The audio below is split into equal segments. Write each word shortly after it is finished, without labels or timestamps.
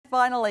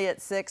Finally at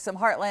 6, some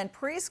Heartland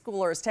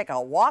preschoolers take a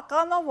walk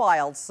on the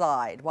wild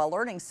side while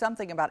learning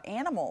something about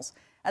animals.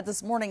 At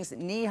this morning's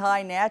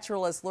knee-high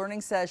naturalist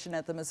learning session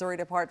at the Missouri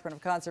Department of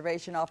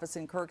Conservation office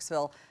in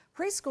Kirksville,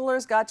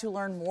 preschoolers got to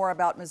learn more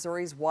about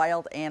Missouri's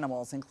wild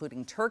animals,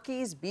 including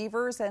turkeys,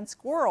 beavers, and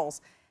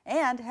squirrels,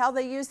 and how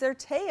they use their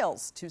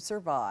tails to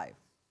survive.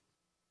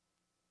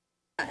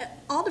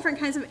 All different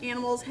kinds of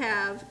animals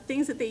have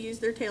things that they use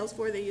their tails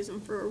for. They use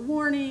them for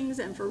warnings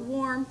and for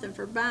warmth and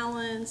for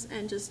balance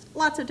and just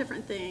lots of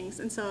different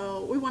things. And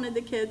so we wanted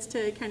the kids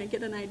to kind of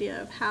get an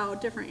idea of how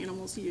different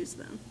animals use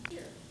them.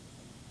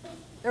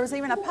 There was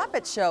even a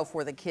puppet show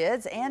for the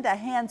kids and a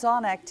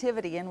hands-on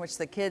activity in which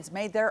the kids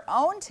made their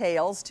own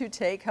tails to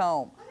take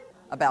home.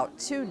 About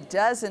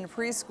 24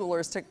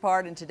 preschoolers took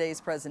part in today's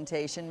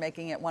presentation,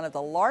 making it one of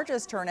the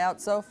largest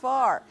turnouts so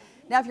far.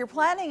 Now, if you're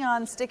planning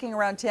on sticking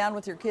around town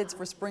with your kids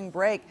for spring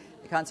break,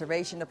 the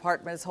Conservation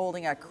Department is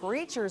holding a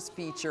creatures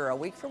feature a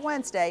week from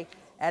Wednesday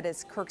at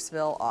its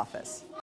Kirksville office.